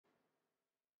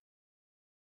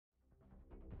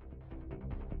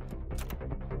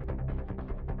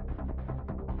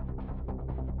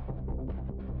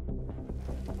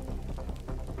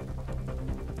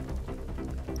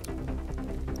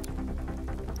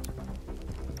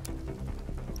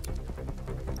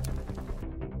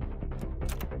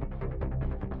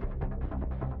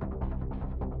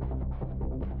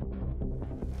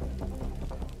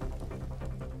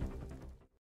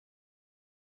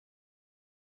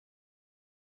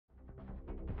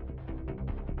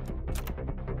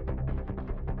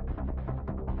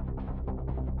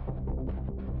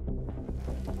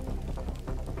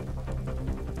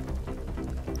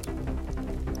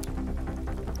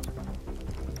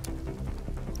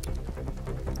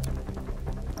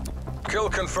Kill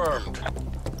confirmed.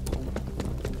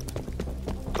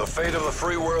 The fate of the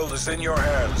free world is in your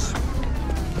hands.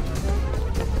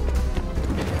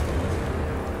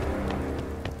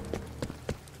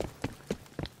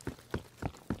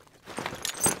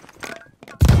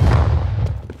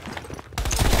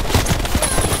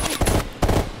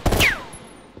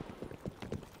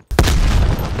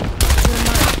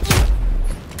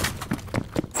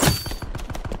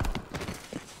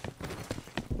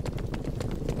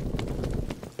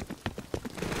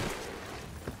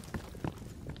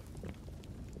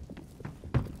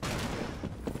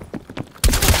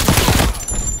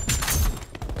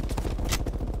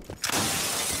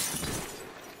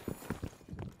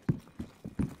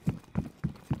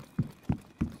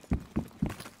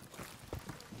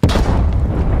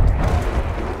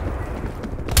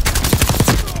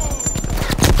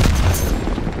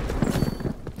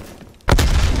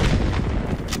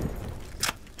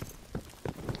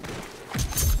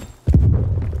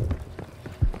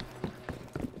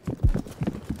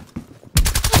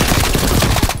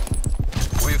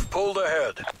 Pulled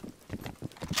ahead.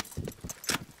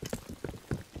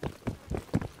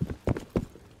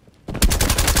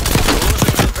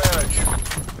 Losing advantage.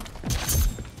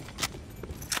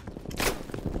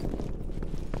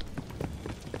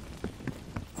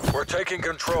 We're taking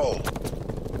control.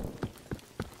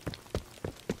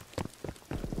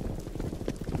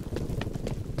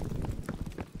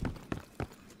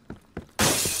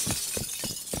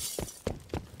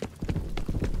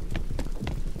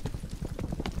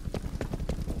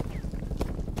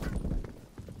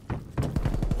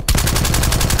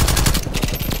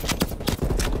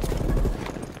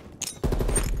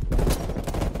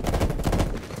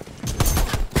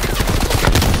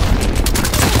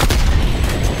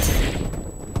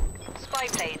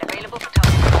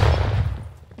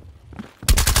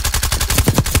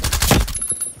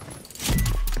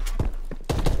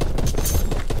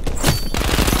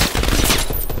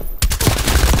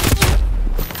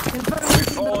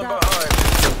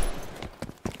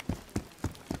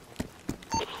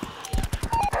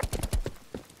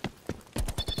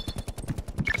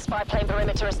 Spy plane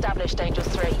perimeter established, Angels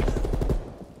 3.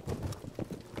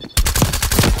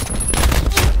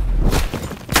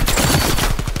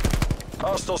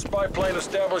 Hostile spy plane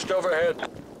established overhead.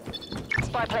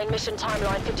 Spy plane mission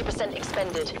timeline 50%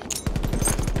 expended.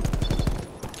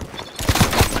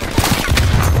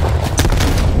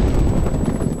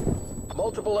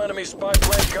 Multiple enemy spy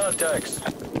plane contacts.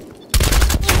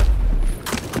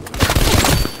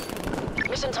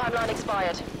 Mission timeline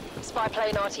expired. Spy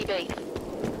plane RTB.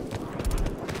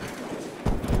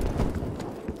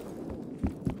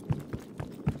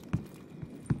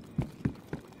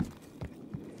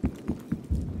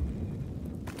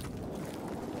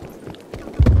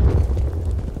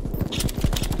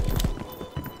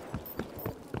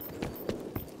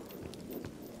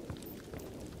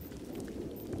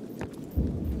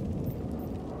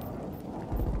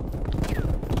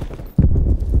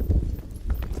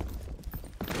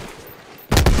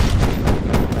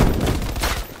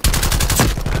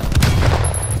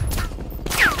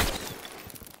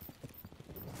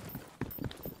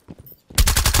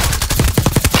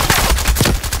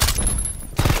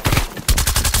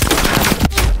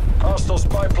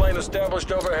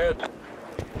 Established overhead.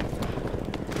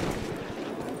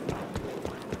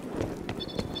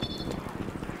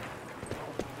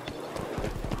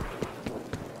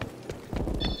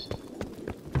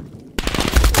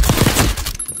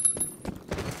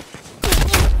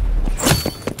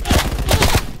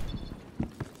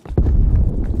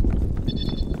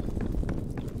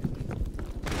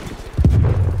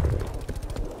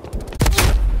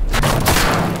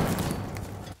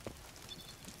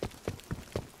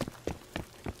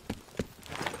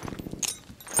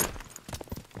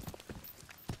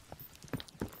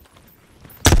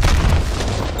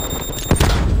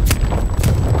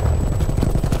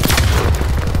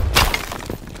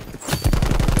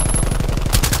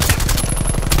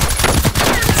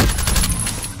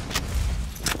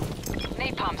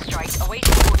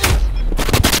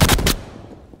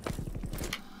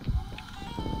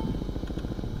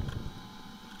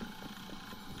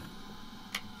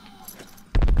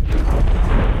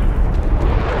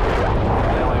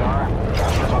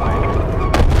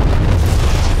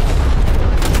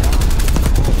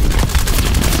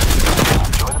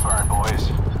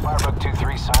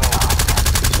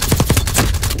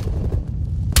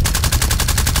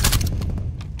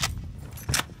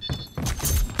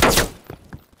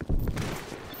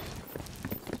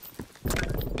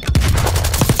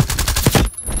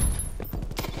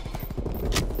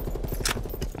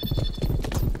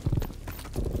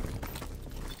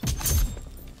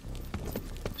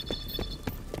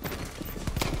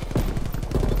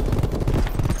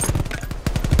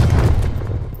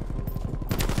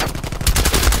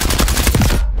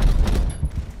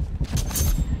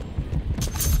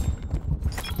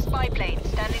 spy plane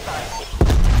standing by.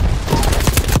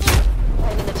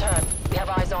 Plane in the turn. We have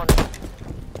eyes on.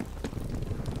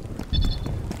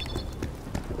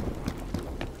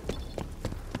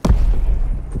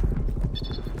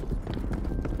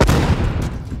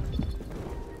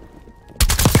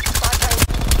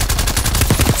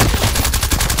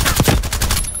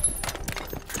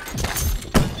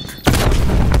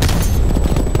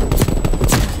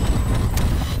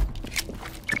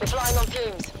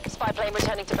 Spy plane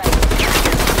returning to base.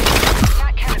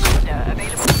 Attack helicopter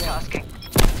available for tasking.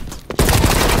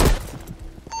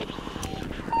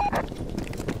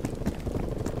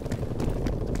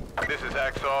 This is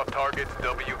Axel. Targets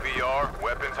WVR.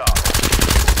 Weapons hot.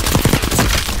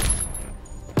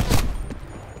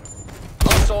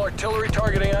 Hostile artillery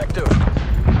targeting active.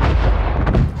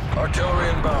 Artillery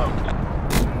inbound.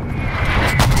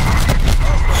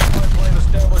 Hostile spy plane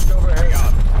established overhead.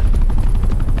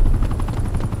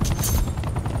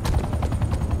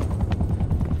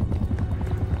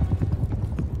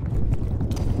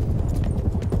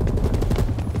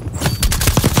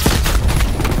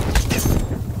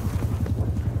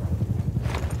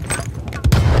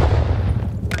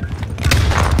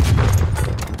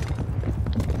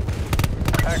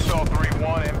 Axel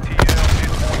 3-1 MTL.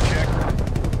 Midpoint check.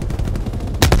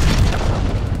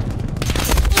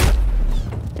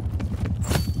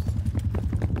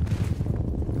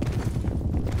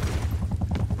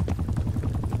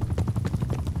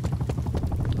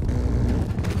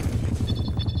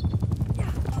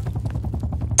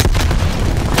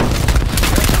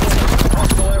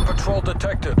 Hostile air patrol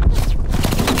detected.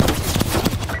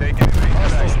 Taking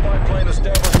Hostile spy plane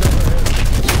established overhead.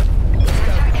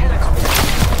 Attack helicopter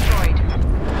destroyed.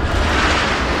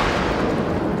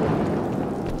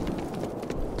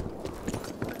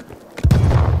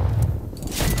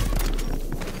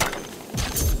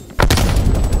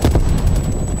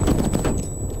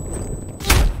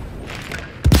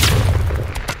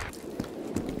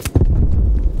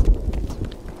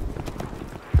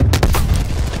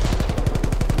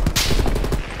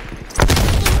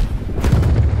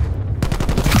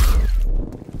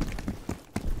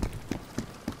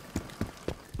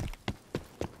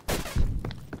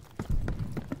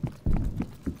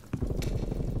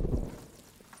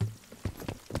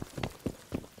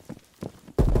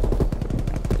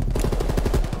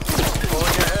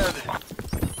 Pulling ahead.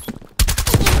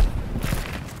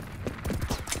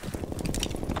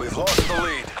 We've lost the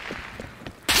lead.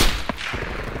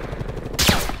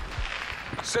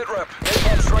 Sit rep.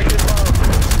 Napalm strike inbound.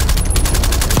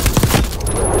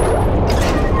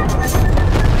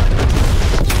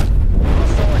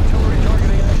 Hostile artillery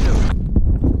targeting active.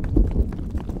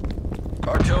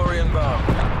 Artillery inbound.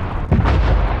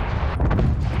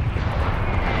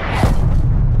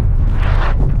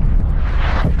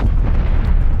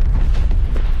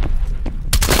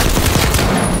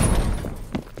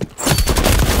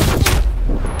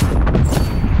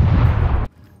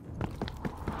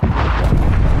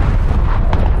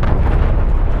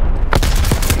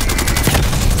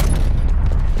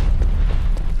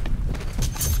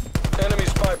 Enemy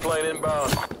spy plane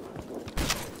inbound.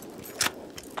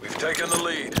 We've taken the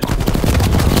lead.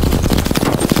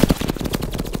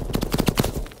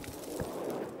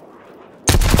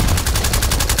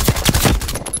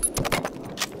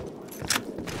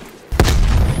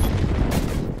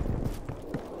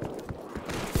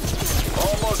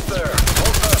 Almost there.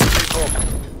 Hold fast, people.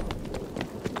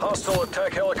 Hostile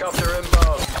attack helicopter inbound.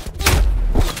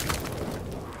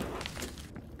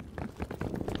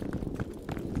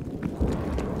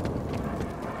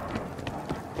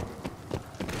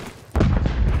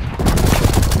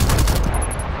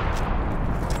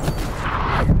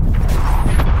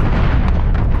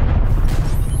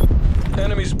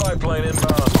 Enemy spy plane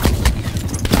inbound.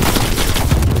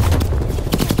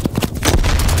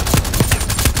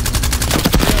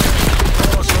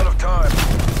 Almost out of time.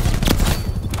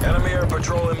 Enemy air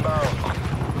patrol inbound.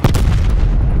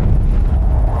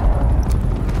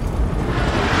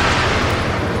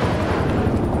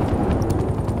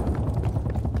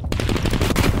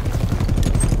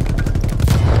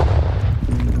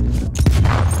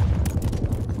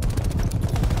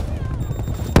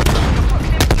 Proximity mine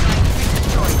has been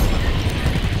destroyed.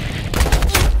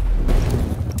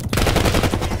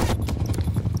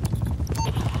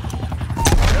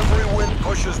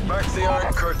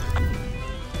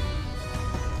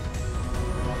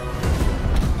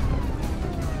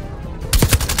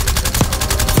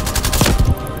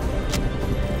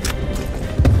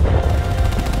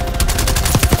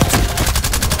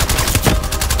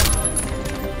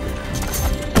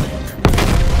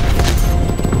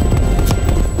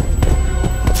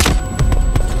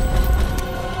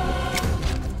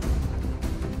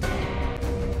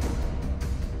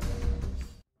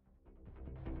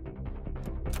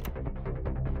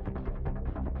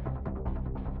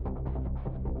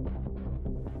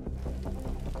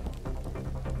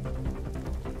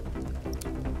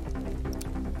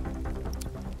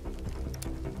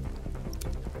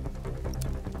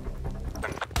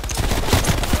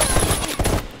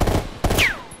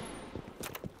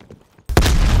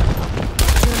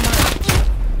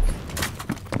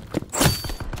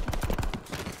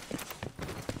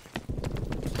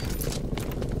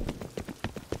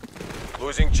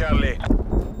 Losing Charlie.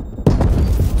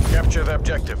 Capture the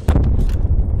objective.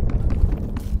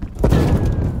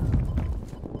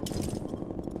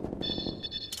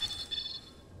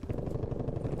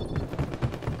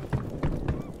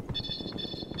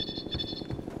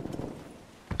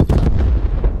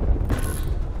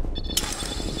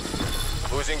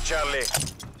 Losing Charlie.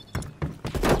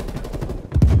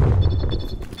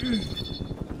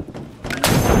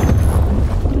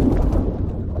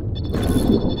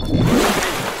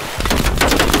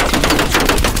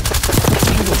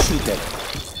 Single shooter.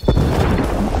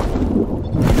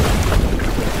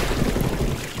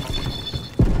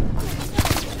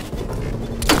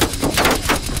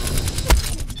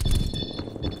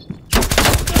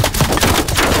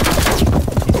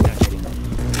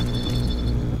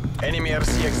 Enemy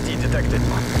RCXD detected.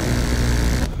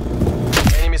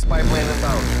 Enemy spy plane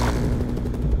inbound.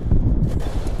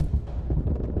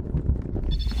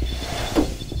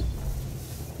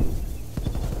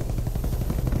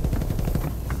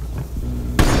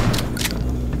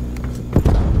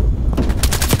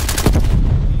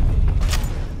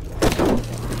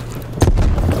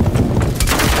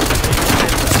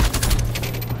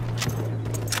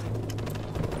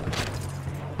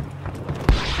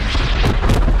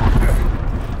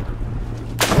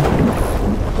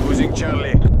 Losing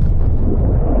Charlie.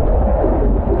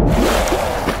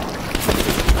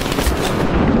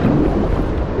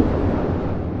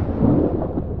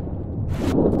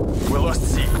 We lost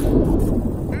C.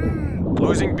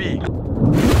 Losing B.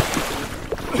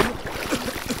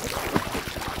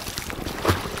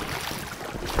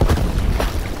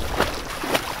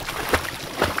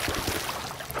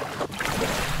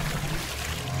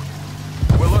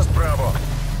 We lost Bravo.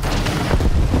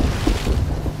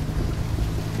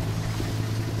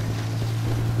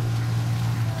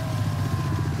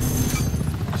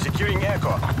 Securing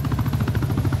Echo.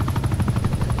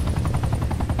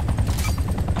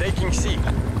 Taking C.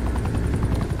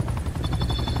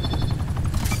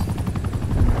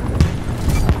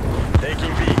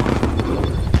 Taking B.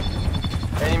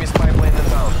 Enemy spy plane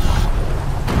inbound.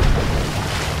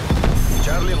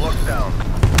 Charlie locked down.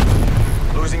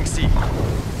 Losing C.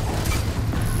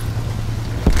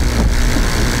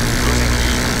 Losing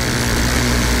E.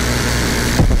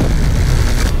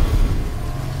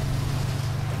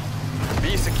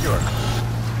 B secure.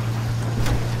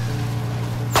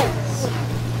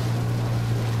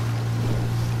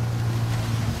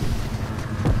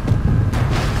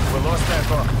 We lost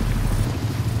Echo.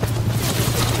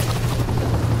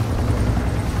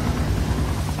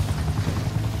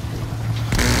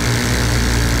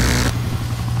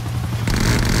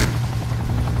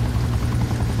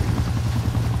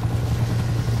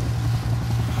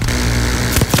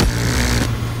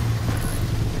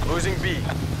 Losing B.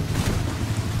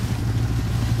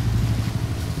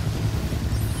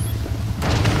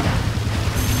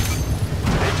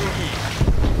 Taking E.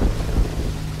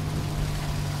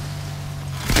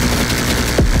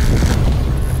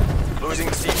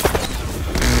 Losing C.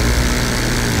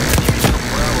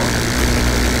 Bravo.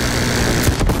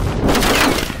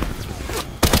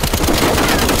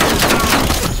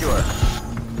 Secure.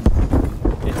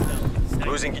 Heads down. Sniper.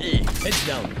 Losing E. Heads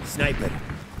down. Sniper.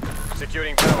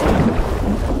 Securing Bravo.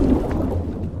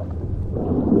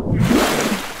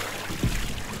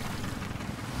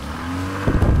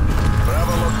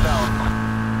 Bravo locked down.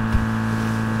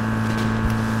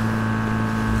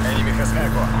 Enemy has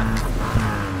Echo.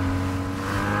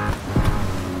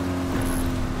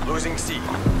 Losing C.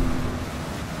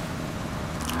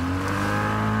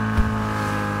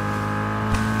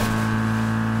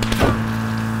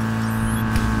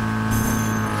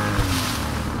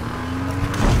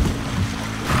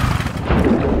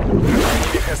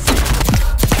 Enemy has C.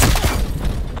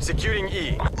 Securing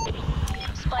E.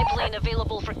 Spy plane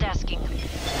available for tasking.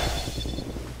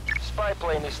 Spy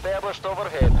plane established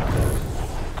overhead.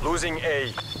 Losing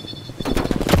A.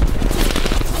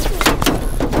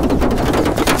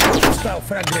 Stop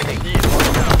frag grenade. E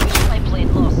locked down. Spy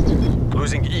plane lost.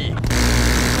 Losing E.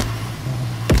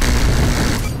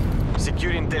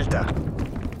 Securing Delta.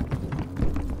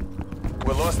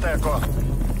 We lost Echo.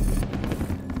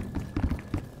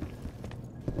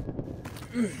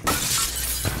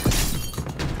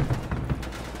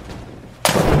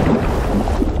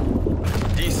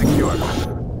 D secure.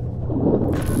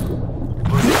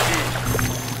 Losing D.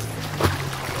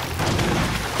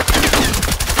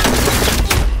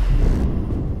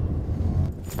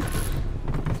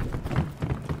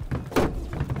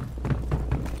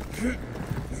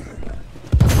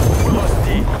 We lost D.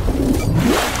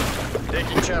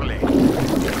 Taking Charlie.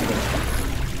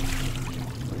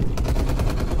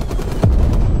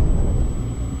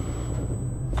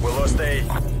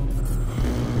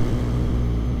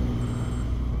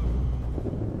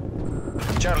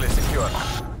 Charlie secure.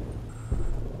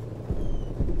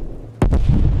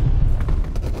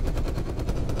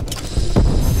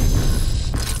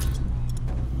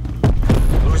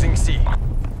 Losing C.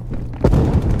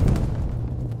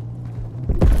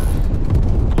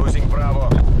 Losing Bravo.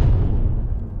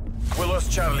 We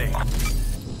lost Charlie.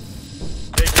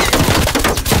 Taking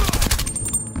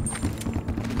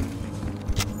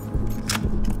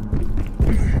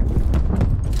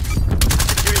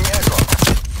securing Echo.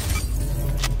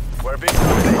 We're being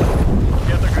dominated.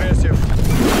 Get aggressive.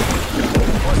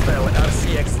 Hostile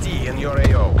RCXT in your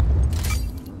AO.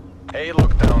 A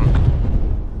lockdown.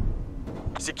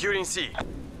 Securing C.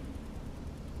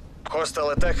 Hostile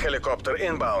attack helicopter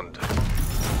inbound.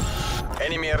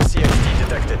 Enemy RCXT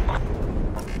detected.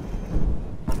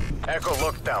 Echo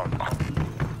lockdown.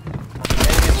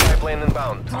 Enemy spy plane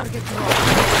inbound. Target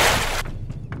locked.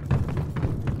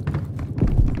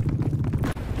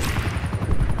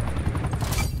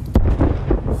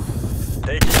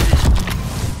 Take it easy.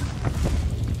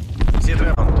 Sit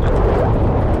round.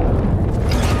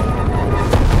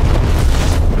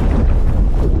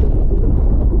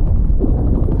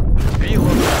 B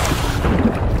lockdown.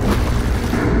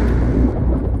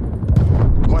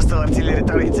 Hostile artillery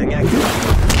targeting active.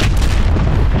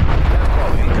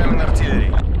 Landfall, incoming artillery.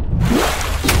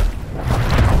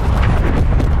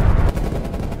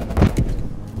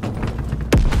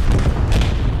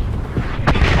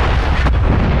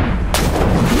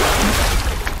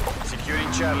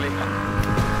 Securing Charlie.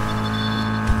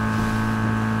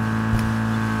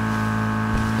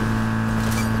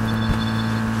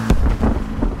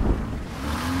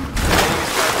 Enemy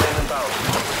spy plane inbound.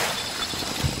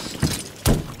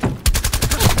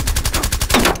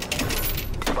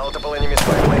 Multiple enemy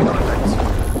spy plane contacts.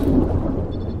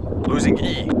 Losing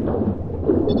E.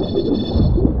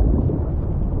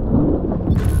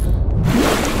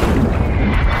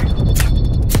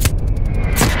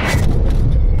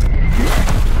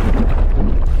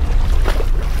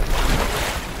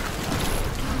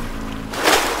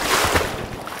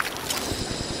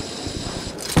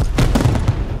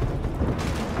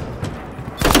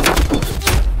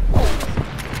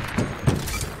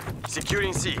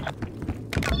 Securing C.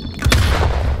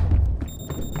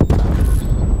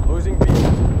 Losing B.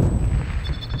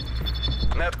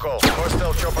 Net call.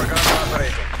 Hostile chopper gun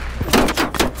operating.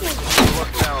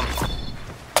 Locked down.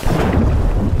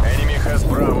 Enemy has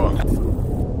Bravo.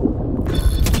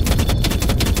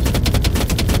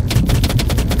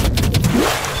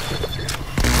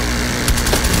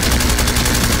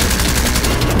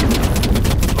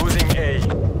 Losing A.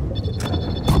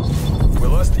 We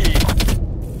lost E.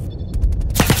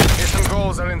 Mission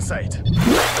goals are in sight. Take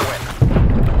the win.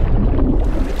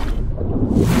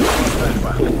 Lost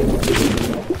Alpha.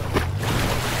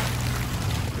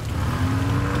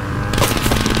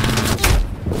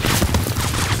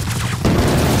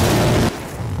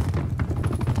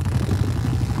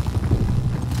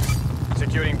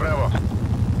 Securing Bravo.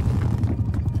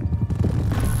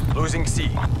 Losing C.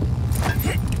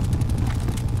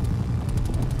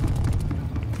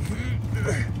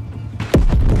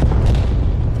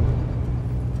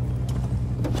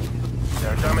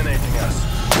 They're dominating us.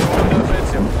 Go on the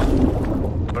offensive.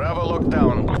 Bravo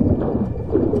lockdown.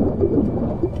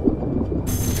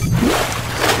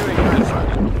 Securing Alpha.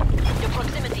 Your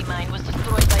proximity mine was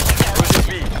destroyed by the Losing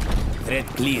B. Threat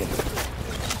clear.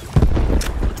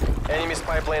 Enemy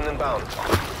spy plane inbound.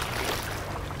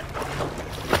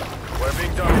 We're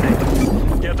being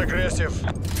dominated. Get aggressive.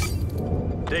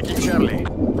 Taking Charlie.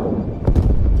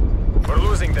 We're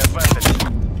losing the advantage.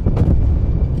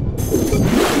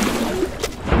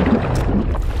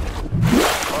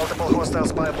 Multiple hostile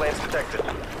spy planes detected.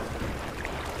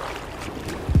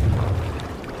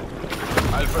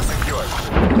 Alpha secured.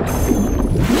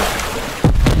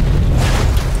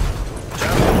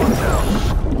 Charlie locked down.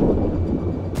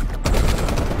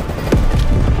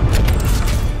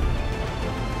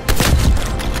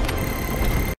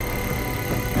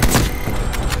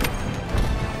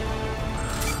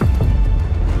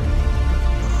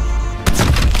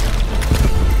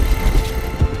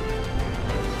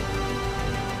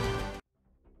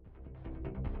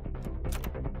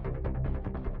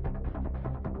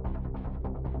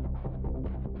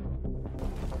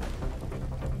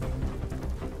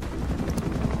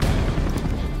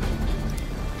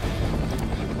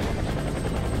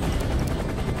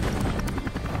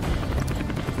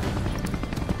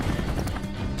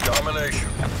 Domination.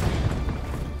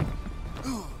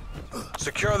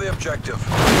 Secure the objective.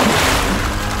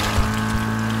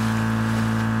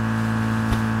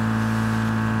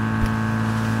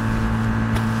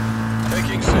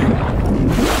 Taking C.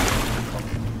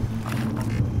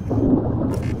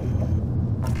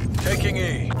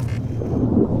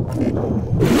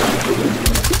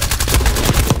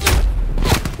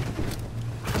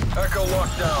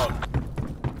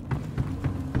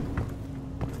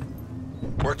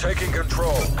 We're taking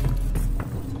control.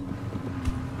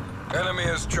 Enemy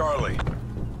is Charlie.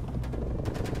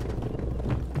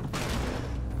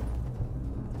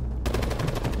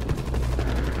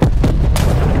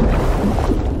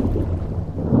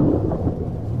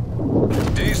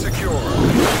 D secure.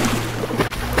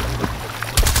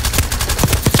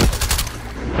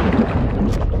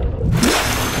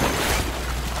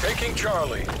 Taking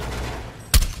Charlie.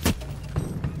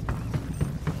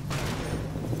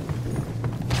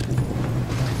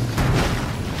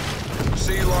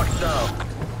 C locked down.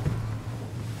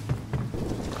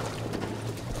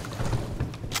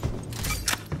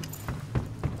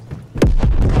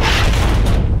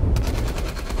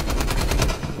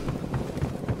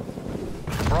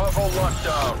 Bravo locked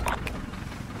down.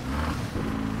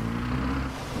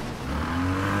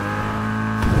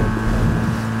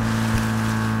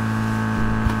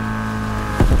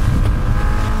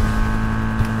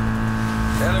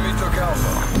 Enemy took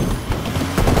Alpha.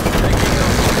 Taking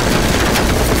Alpha.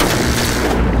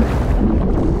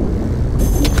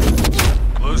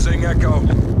 Losing Echo.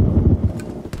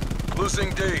 Losing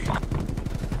D.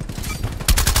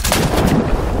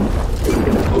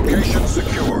 Location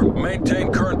secure.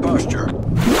 Maintain current posture.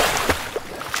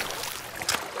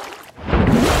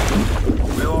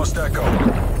 We lost Echo.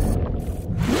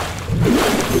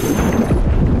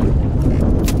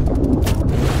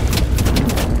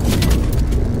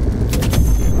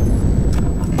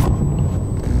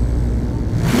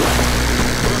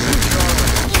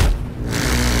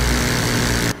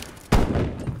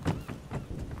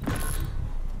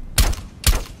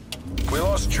 We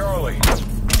lost Charlie.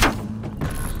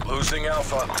 Losing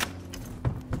Alpha.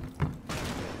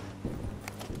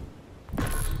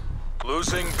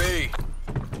 Losing B.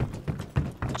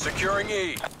 Securing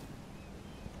E.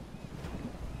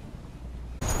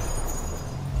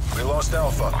 We lost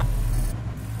Alpha.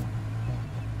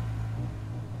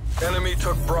 Enemy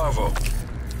took Bravo.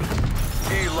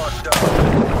 E locked down.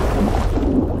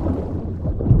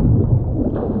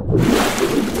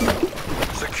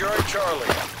 Securing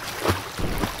Charlie.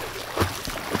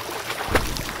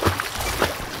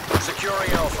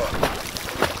 Securing Alpha.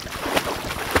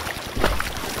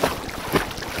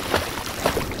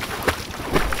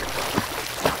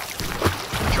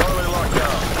 Charlie locked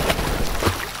down.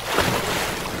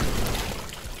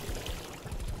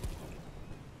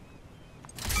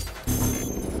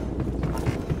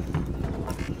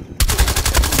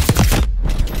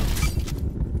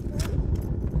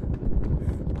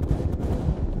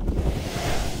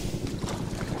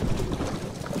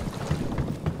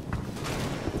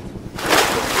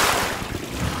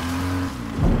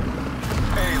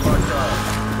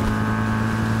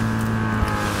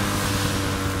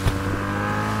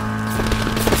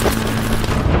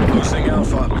 Losing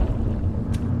Alpha.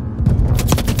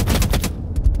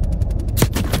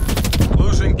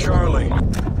 Losing Charlie.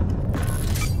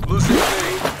 Losing B.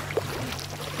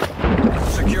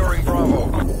 Securing Bravo.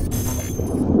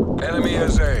 Enemy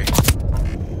has A.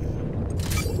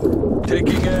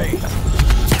 Taking A.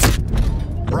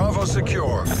 Bravo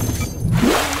secure.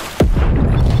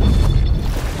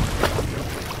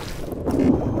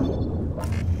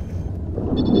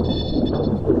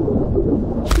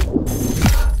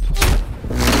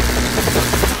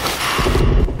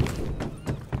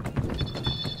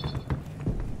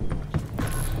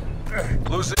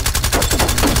 Losing.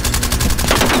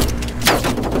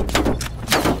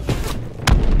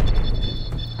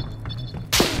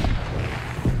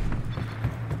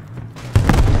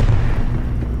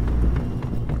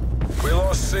 We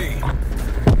lost C.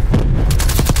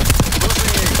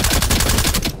 Losing E.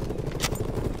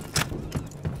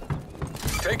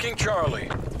 Taking Charlie.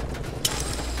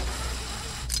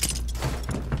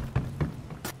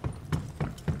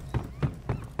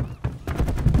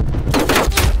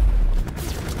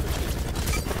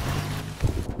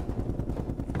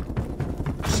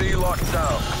 C locked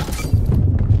down.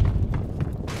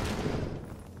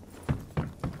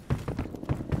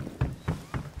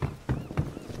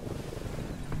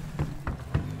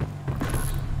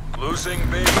 Losing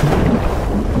B.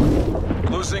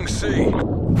 Losing C.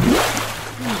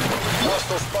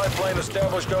 Hostile spy plane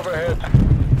established overhead.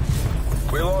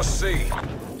 We lost C.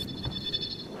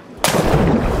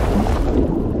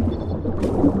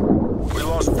 We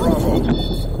lost Bravo.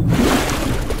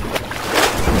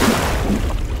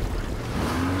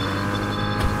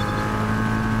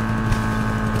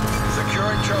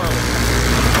 Securing Charlie.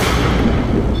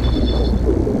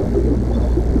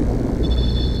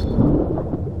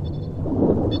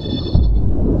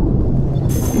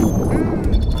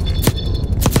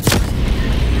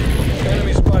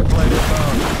 Enemy spy plane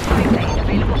inbound. Spy plane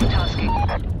available for tasking.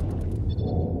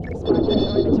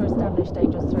 established,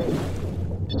 Angels 3.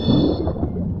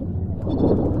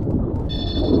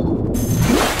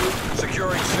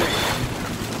 Securing C.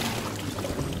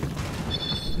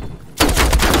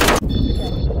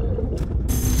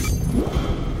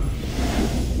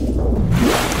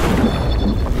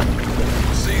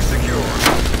 C secure.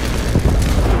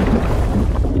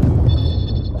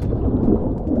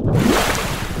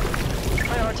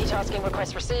 Priority tasking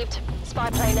request received. Spy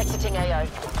plane exiting AO.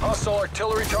 Hostile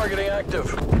artillery targeting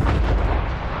active.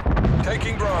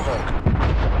 Taking Bravo.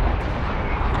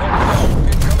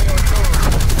 Incoming artillery.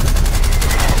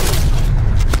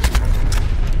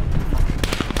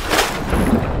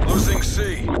 Losing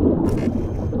C.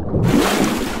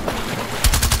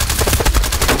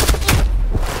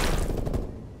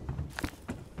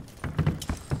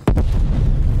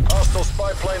 Hostile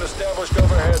spy plane established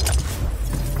overhead.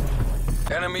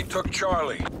 Enemy took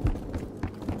Charlie.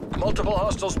 Multiple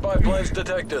hostile spy planes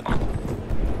detected.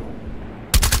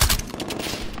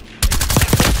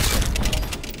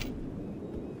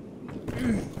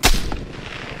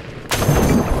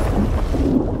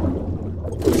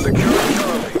 Secure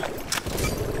Charlie.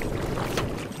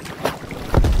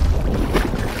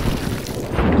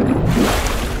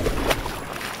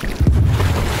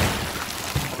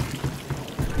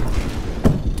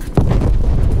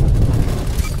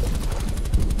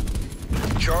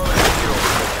 Charlie secure.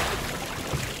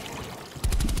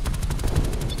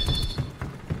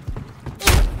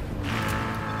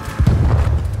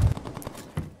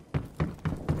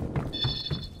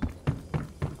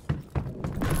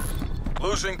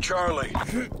 Losing Charlie.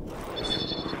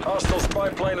 Hostile spy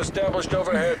plane established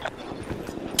overhead.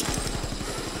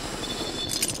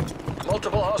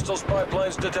 Multiple hostile spy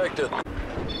planes detected.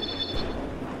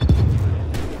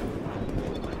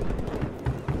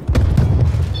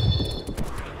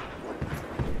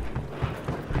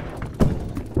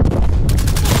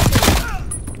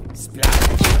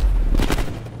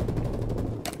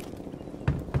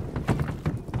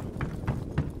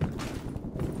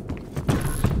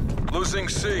 Losing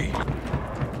C.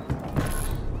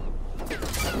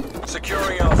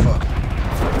 Securing Alpha.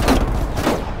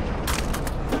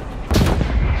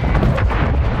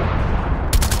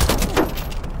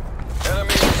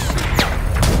 Enemy in C.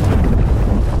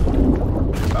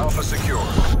 Alpha secure.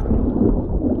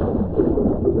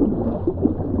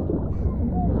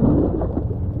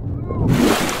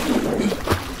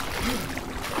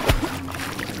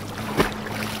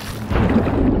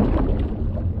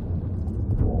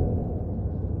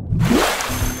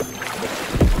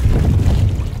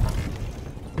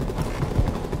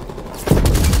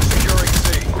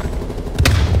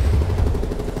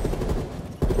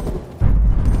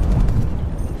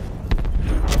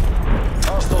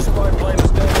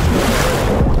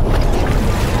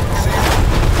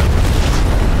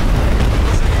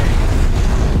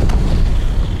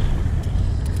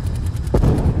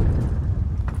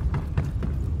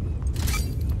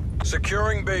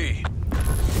 Securing B.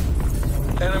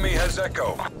 Enemy has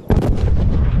Echo.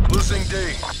 Losing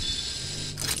D.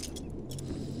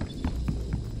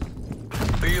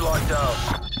 B locked down.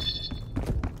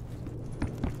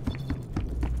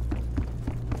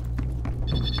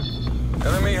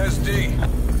 Enemy has D.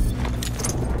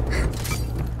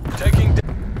 Taking D.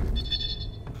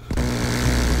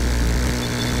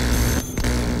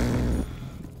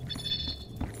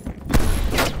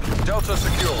 Delta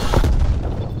secure.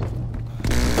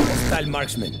 Hostile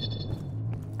marksman.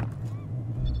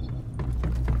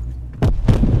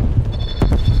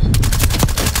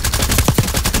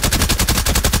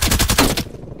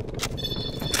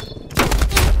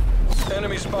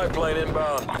 Enemy spy plane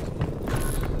inbound.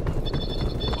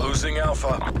 Losing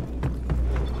Alpha.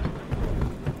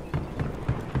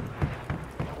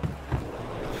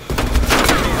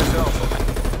 Enemy has Alpha.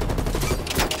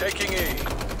 Taking E.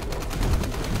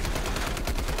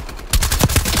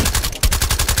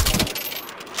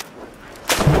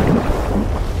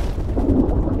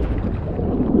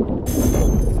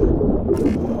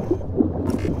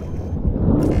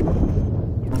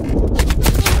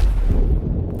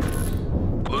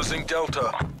 Losing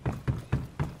Delta.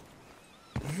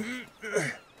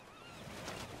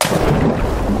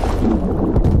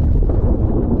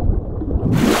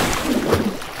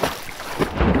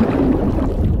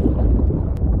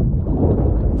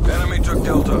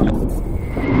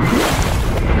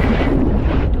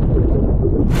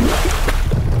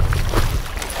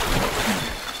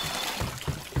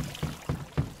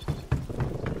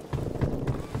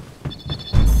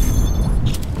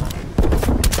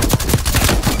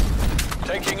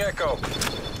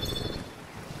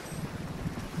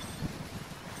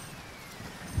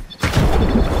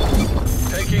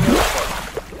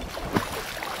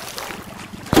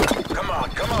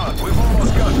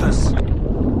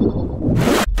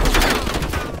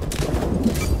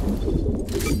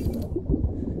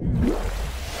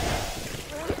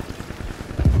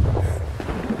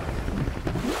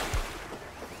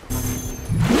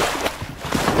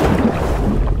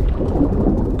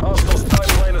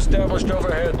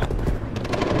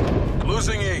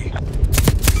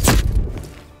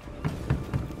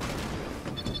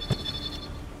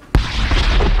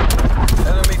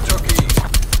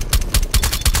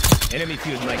 Enemy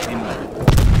field might inbound.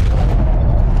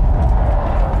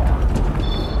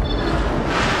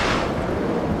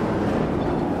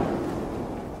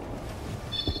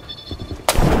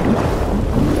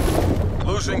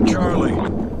 Losing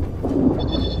Charlie.